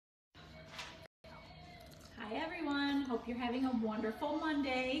Hi everyone, hope you're having a wonderful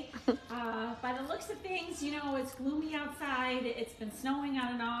Monday. By the looks of things, you know, it's gloomy outside. It's been snowing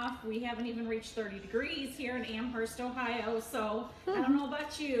on and off. We haven't even reached 30 degrees here in Amherst, Ohio. So I don't know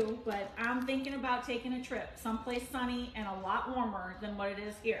about you, but I'm thinking about taking a trip someplace sunny and a lot warmer than what it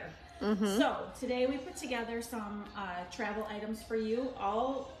is here. So today we put together some travel items for you,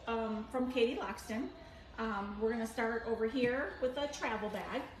 all from Katie Loxton. We're gonna start over here with a travel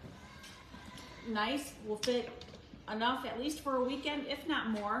bag. Nice, will fit enough at least for a weekend, if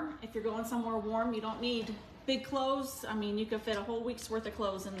not more. If you're going somewhere warm, you don't need big clothes. I mean, you can fit a whole week's worth of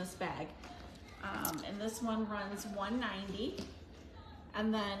clothes in this bag. And this one runs $190.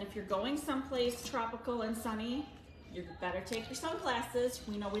 And then if you're going someplace tropical and sunny, you better take your sunglasses.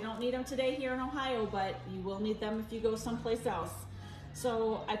 We know we don't need them today here in Ohio, but you will need them if you go someplace else.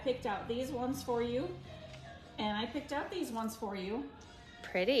 So I picked out these ones for you, and I picked out these ones for you.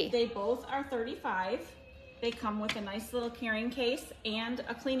 Pretty. They both are $35. They come with a nice little carrying case and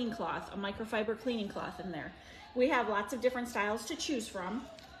a cleaning cloth, a microfiber cleaning cloth in there. We have lots of different styles to choose from.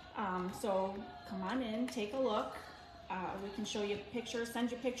 So come on in, take a look. We can show you pictures,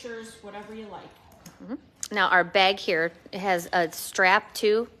 send you pictures, whatever you like. Now our bag here has a strap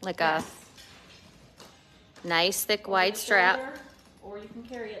too, like a nice thick wide strap. Shoulder, or you can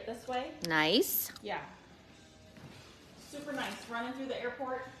carry it this way. Nice. Yeah. Super nice, running through the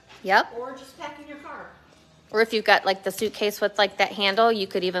airport. Yep. Or just pack in your car. Or if you've got like the suitcase with like that handle, you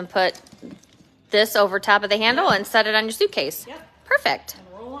could even put this over top of the handle and set it on your suitcase. Yep. Perfect. And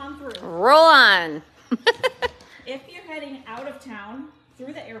roll on through. Roll on. If you're heading out of town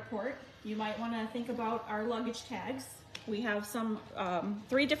through the airport, you might want to think about our luggage tags. We have some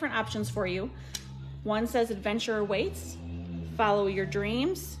 3 different options for you. One says adventure awaits, follow your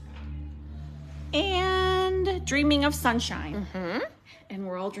dreams, and dreaming of sunshine. And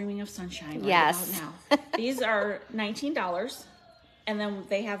we're all dreaming of sunshine right about now. These are $19, and then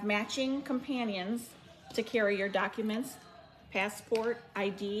they have matching companions to carry your documents, passport,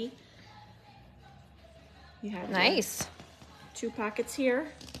 ID. You have Nice. 2 pockets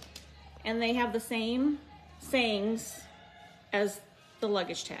here, and they have the same sayings as the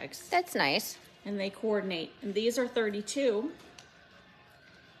luggage tags, That's nice. and they coordinate. And these are $32.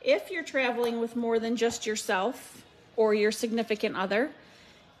 If you're traveling with more than just yourself or your significant other,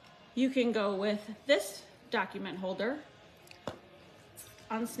 you can go with this document holder.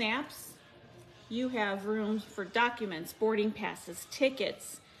 On snaps, you have rooms for documents, boarding passes,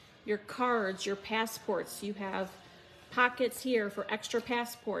 tickets, your cards, your passports. You have pockets here for extra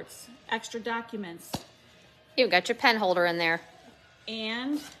passports, extra documents, You've got your pen holder in there.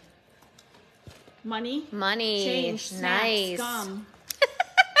 and money, Money. change, snacks, Nice. gum.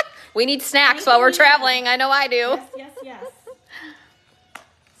 We need snacks while we're Anything you traveling. I know I do. Yes.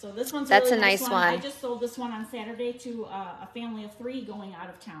 So this one's That's really a nice one. I just sold this one on Saturday to a family of 3 going out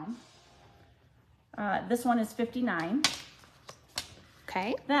of town. This one is $59.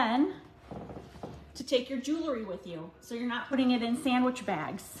 Okay. Then, to take your jewelry with you, so you're not putting it in sandwich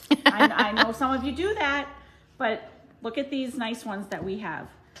bags. I know some of you do that, but look at these nice ones that we have.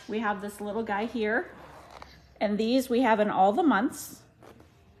 We have this little guy here, and these we have in all the months.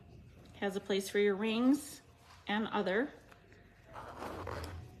 Has a place for your rings and other.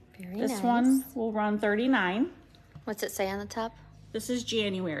 Very This nice. one will run $39. What's it say on the top? This is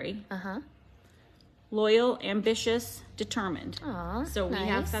January. Uh-huh. Loyal, ambitious, determined. Aw, So we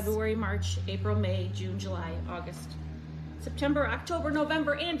have nice. February, March, April, May, June, July, August, September, October,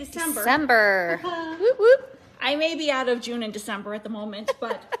 November, and December. December. Whoop, whoop. I may be out of June and December at the moment,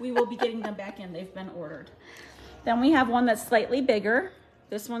 but we will be getting them back in. They've been ordered. Then we have one that's slightly bigger.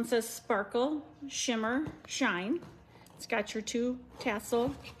 This one says sparkle, shimmer, shine. It's got your 2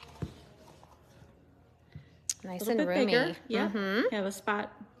 tassel. Nice A little and bit roomy. bigger. Yeah. You have a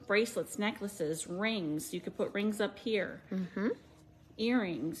spot bracelets, necklaces, rings. You could put rings up here.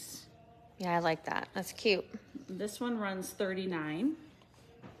 Earrings. Yeah, I like that. That's cute. This one runs $39.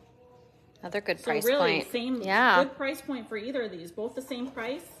 Another good So price really, point. same good price point for either of these. Both the same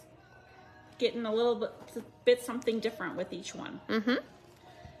price. Getting a little bit something different with each one.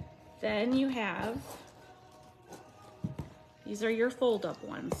 Then you have, these are your fold-up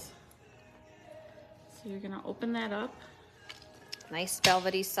ones. So you're gonna open that up. Nice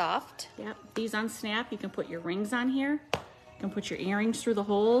velvety soft. Yep, these on snap. You can put your rings on here. You can put your earrings through the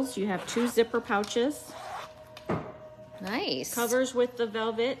holes. You have 2 zipper pouches. Nice. Covers with the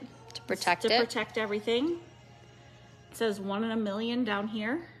velvet to protect to it. protect everything. It says 1 in a million down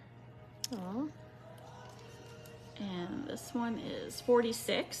here. Oh. And this one is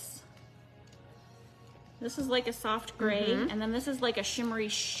 $46. This is like a soft gray, and then this is like a shimmery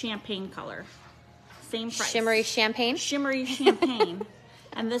champagne color. same price. Shimmery champagne. Shimmery champagne.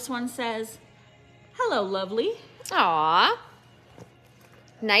 And this one says, hello, lovely. Aw.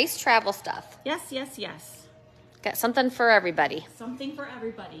 Nice travel stuff. Yes, yes, yes. Got something for everybody. Something for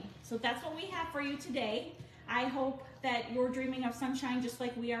everybody. So that's what we have for you today. I hope that you're dreaming of sunshine just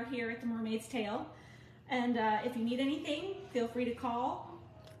like we are here at the Mermaid's Tail. And if you need anything, feel free to call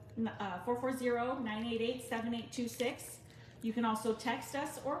 440-988-7826. You can also text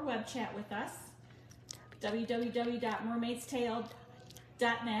us or web chat with us.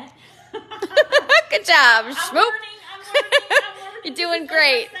 www.mermaidstail.net. Good job. I'm Schmoop. learning. You're doing This is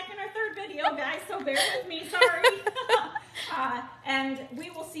great. my second or third video, guys, so bear with me. Sorry. And we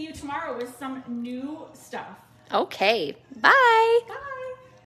will see you tomorrow with some new stuff. Okay. Bye. Bye.